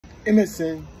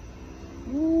Emerson.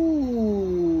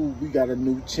 Ooh, we got a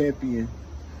new champion.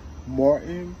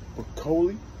 Martin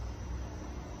Bakole.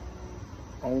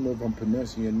 I don't know if I'm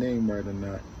pronouncing your name right or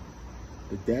not,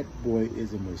 but that boy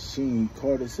is a machine. He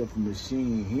called himself a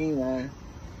machine. He ain't lying.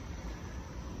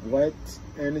 What?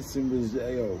 Anderson was,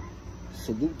 yo,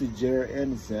 salute to Jared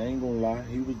Anderson. I ain't gonna lie.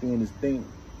 He was doing his thing.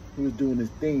 He was doing his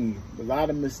thing. A lot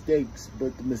of mistakes,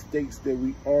 but the mistakes that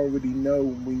we already know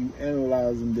when you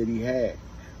analyze them that he had.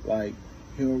 Like,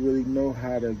 he don't really know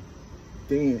how to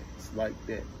dance like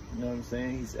that. You know what I'm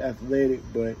saying? He's athletic,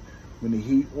 but when the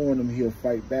heat on him, he'll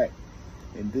fight back.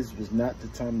 And this was not the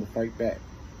time to fight back.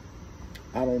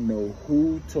 I don't know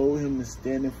who told him to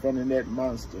stand in front of that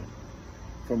monster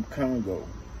from Congo,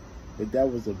 but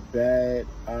that was a bad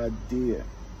idea.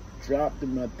 Dropped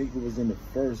him, I think it was in the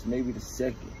first, maybe the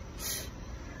second.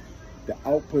 The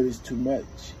output is too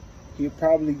much. He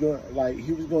probably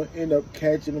he was going to end up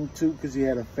catching him too because he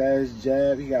had a fast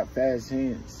jab. He got fast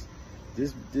hands.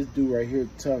 This dude right here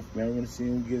tough, man. I want to see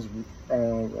him against, I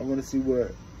want to see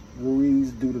what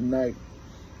Ruiz do tonight.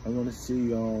 I want to see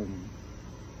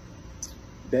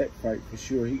that fight for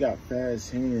sure. He got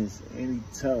fast hands and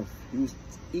he tough. He was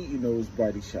eating those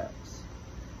body shots.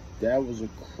 That was a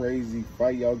crazy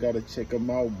fight. Y'all got to check him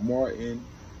out. Martin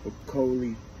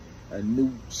Bakole, a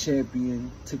new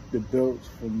champion, took the belts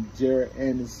from Jared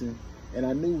Anderson. And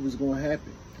I knew it was going to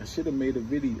happen. I should have made a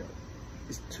video.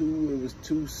 It was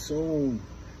too soon.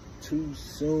 Too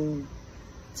soon.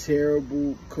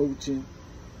 Terrible coaching.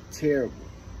 Terrible.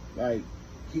 Like,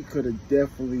 he could have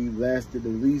definitely lasted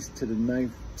at least to the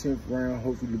 9th, 10th round.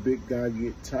 Hopefully the big guy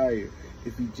get tired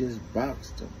if he just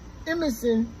boxed him.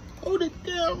 Emerson, hold it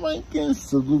down, Rankin.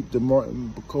 Salute to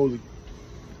Martin Bakole.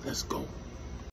 Let's go.